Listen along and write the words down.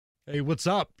Hey, what's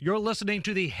up? You're listening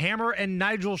to the Hammer and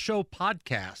Nigel Show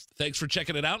podcast. Thanks for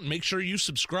checking it out, and make sure you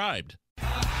subscribed.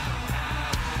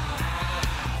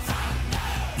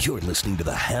 You're listening to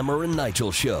the Hammer and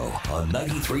Nigel Show on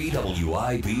 93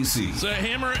 WIBC. So,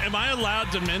 Hammer, am I allowed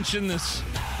to mention this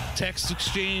text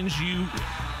exchange you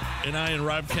and I and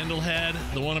Rob Kendall had?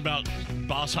 The one about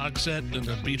Boss Hogsett and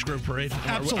the Beech Grove Parade?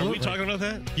 Absolutely. Are we talking about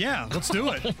that? Yeah, let's do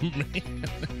it.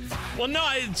 Well, no,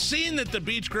 I had seen that the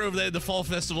Beech Grove, they had the Fall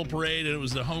Festival Parade, and it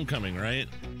was the homecoming, right?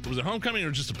 Was it homecoming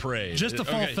or just a parade? Just the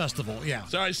fall festival, yeah.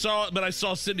 So I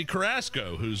saw Sidney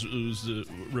Carrasco, who's the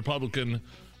Republican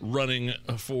running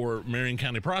for Marion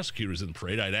County prosecutors in the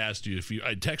parade. I'd asked you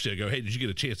I'd text you, I go, hey, did you get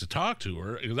a chance to talk to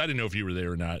her? Because I didn't know if you were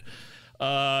there or not.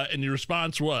 And your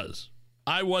response was,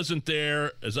 I wasn't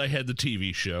there as I had the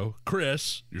TV show.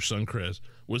 Chris, your son Chris,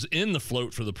 was in the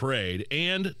float for the parade,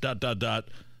 and ...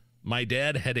 my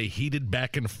dad had a heated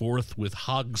back and forth with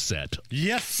Hogsett.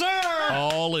 Yes, sir!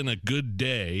 All in a good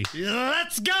day.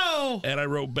 Let's go! And I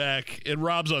wrote back, and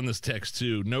Rob's on this text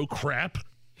too, no crap,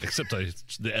 except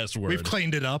the S word. We've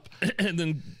cleaned it up. And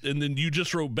then you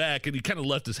just wrote back, and he kind of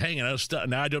left us hanging.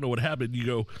 Now I don't know what happened. You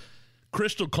go,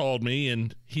 Crystal called me,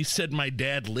 and he said my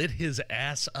dad lit his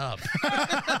ass up.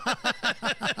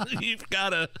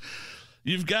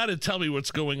 You've got to tell me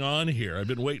what's going on here. I've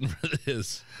been waiting for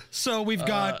this. So we've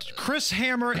got Chris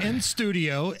Hammer in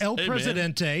studio, El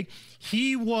Presidente. Man.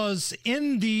 He was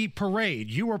in the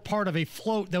parade. You were part of a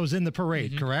float that was in the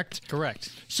parade, correct?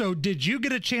 Correct. So did you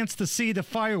get a chance to see the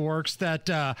fireworks that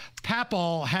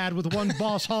Papal had with one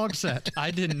Boss Hogsett? I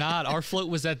did not. Our float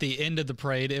was at the end of the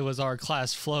parade. It was our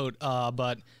class float,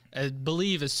 but I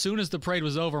believe as soon as the parade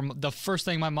was over, the first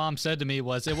thing my mom said to me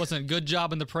was, it wasn't a good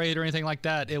job in the parade or anything like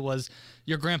that. It was,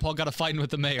 your grandpa got a fighting with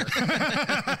the mayor.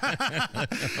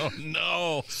 Oh,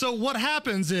 no. So what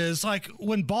happens is, like,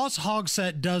 when Boss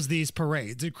Hogsett does these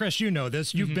parades, and Chris, you know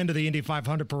this, you've been to the Indy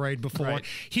 500 parade before. Right.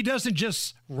 He doesn't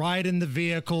just ride in the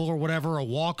vehicle or whatever or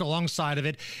walk alongside of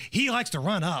it. He likes to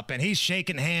run up, and he's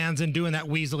shaking hands and doing that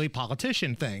weaselly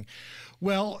politician thing.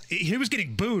 Well, he was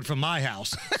getting booed from my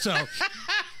house.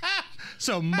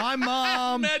 So my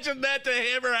mom... Imagine that the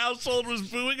Hammer household was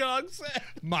booing Hogsett.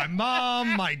 My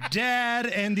mom, my dad,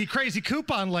 and the crazy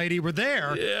coupon lady were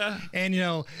there. Yeah. And,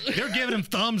 they're giving him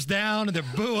thumbs down, and they're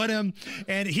booing him.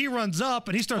 And he runs up,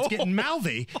 and he starts getting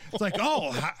mouthy. It's like,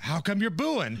 how come you're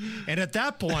booing? And at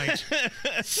that point,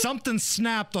 something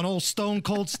snapped on old Stone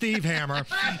Cold Steve Hammer,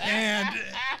 and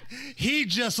he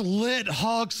just lit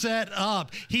Hogsett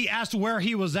up. He asked where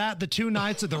he was at the 2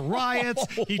 nights of the riots.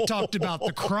 He talked about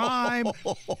the crime.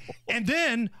 And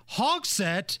then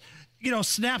Hogsett,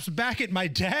 snaps back at my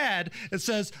dad and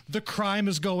says, the crime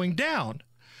is going down.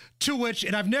 To which,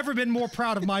 and I've never been more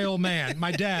proud of my old man,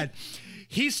 my dad,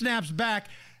 he snaps back,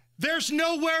 there's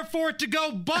nowhere for it to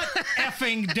go but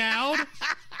effing down.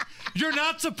 You're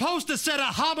not supposed to set a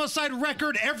homicide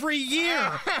record every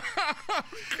year.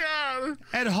 God.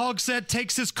 And Hogsett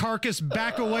takes his carcass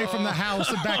back away from the house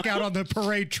and back out on the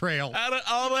parade trail. Out of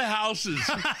all the houses.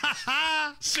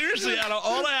 Seriously, out of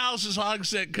all the houses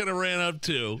Hogsett could have ran up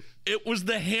to, it was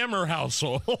the Hammer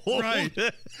household. Right.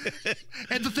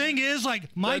 And the thing is,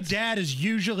 my dad is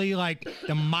usually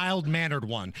the mild-mannered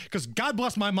one. Because God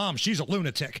bless my mom, she's a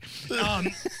lunatic.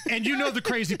 And the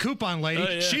crazy coupon lady,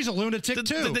 yeah. She's a lunatic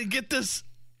too. Did they get this?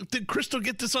 Did Crystal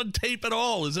get this on tape at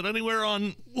all? Is it anywhere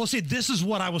on? Well, see, this is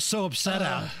what I was so upset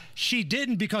at. She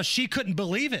didn't because she couldn't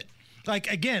believe it.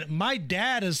 Again, my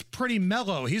dad is pretty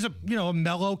mellow. He's a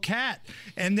mellow cat.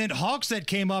 And then Hogsett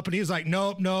came up and he's like,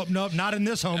 nope, not in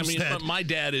this homestead. But my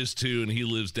dad is too, and he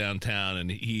lives downtown,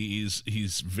 and he's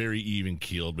very even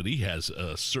keeled, but he has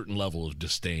a certain level of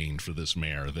disdain for this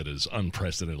mayor that is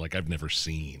unprecedented, I've never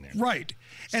seen. Right.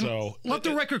 And let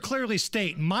the record clearly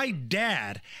state, my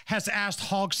dad has asked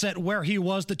Hogsett where he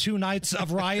was the 2 nights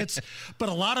of riots, but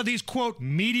a lot of these, quote,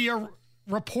 media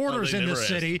reporters in this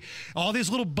city, all these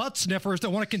little butt sniffers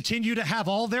that want to continue to have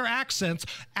all their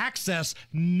access,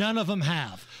 none of them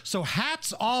have. So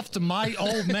hats off to my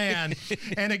old man.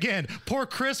 And again, poor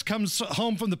Chris comes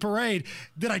home from the parade.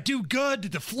 Did I do good?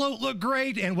 Did the float look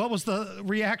great? And what was the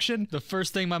reaction? The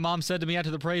first thing my mom said to me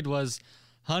after the parade was,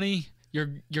 honey,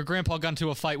 your grandpa got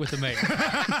into a fight with the mayor.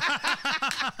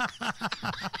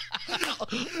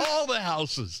 All the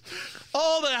houses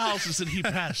that he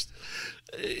passed.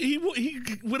 He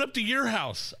went up to your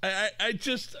house.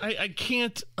 I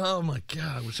can't. Oh my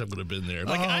God! I wish I would have been there.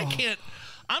 I can't.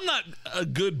 I'm not a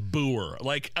good booer.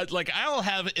 I'll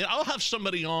have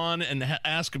somebody on and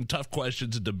ask them tough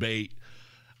questions and debate.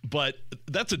 But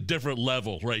that's a different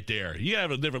level right there. You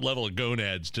have a different level of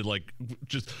gonads to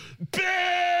just boo.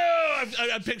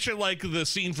 I picture like the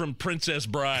scene from Princess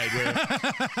Bride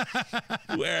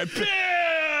where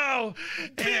Bill!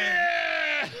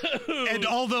 And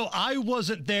although I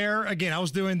wasn't there, again, I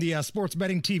was doing the sports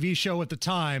betting TV show at the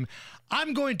time.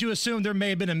 I'm going to assume there may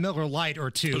have been a Miller Lite or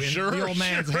two in the old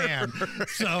man's hand.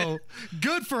 So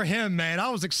good for him, man. I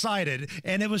was excited.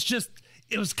 And it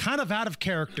was kind of out of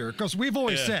character because we've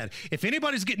always said if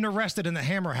anybody's getting arrested in the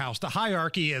Hammer House, the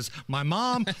hierarchy is my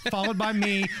mom, followed by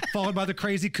me, followed by the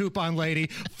crazy coupon lady,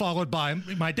 followed by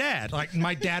my dad. Like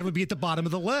my dad would be at the bottom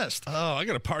of the list. Oh, I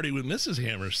got to party with Mrs.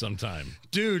 Hammer sometime.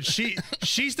 Dude,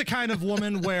 she's the kind of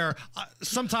woman where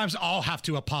sometimes I'll have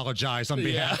to apologize on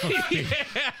behalf of people.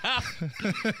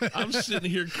 I'm sitting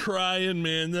here crying,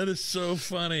 man. That is so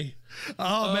funny.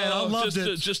 Oh man, I loved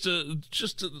it. Just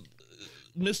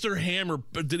Mr. Hammer,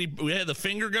 we had the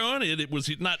finger going? Was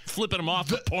he not flipping him off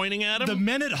but pointing at him? The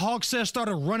minute Hogsett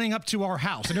started running up to our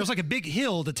house, and there was like a big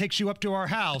hill that takes you up to our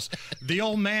house, the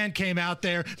old man came out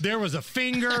there. There was a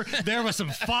finger, there was some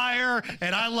fire,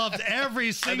 and I loved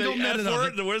every single minute of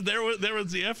it. There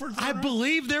was the effort for I him?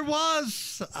 believe there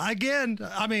was. Again,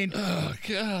 I mean, oh,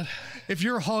 God. If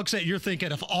you're Hogsett, you're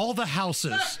thinking of all the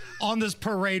houses on this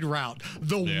parade route,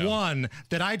 the one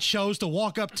that I chose to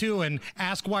walk up to and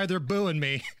ask why they're booing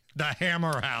me, the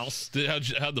Hammer House.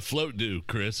 How'd the float do,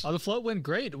 Chris? The float went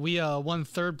great. We won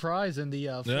third prize in the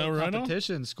float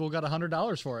competition. School got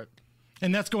 $100 for it.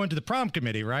 And that's going to the prom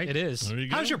committee, right? It is.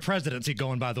 How's your presidency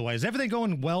going, by the way? Is everything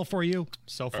going well for you?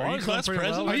 So far, Are you class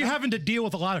president? Are you having to deal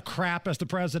with a lot of crap as the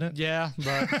president? Yeah,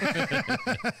 but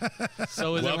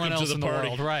so is everyone else in the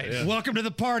world, right? Yeah. Welcome to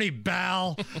the party,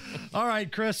 Bal. All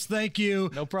right, Chris, thank you.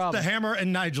 No problem. The Hammer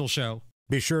and Nigel Show.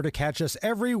 Be sure to catch us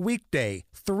every weekday,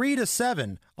 3 to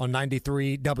 7 on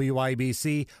 93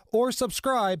 WIBC, or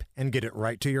subscribe and get it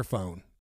right to your phone.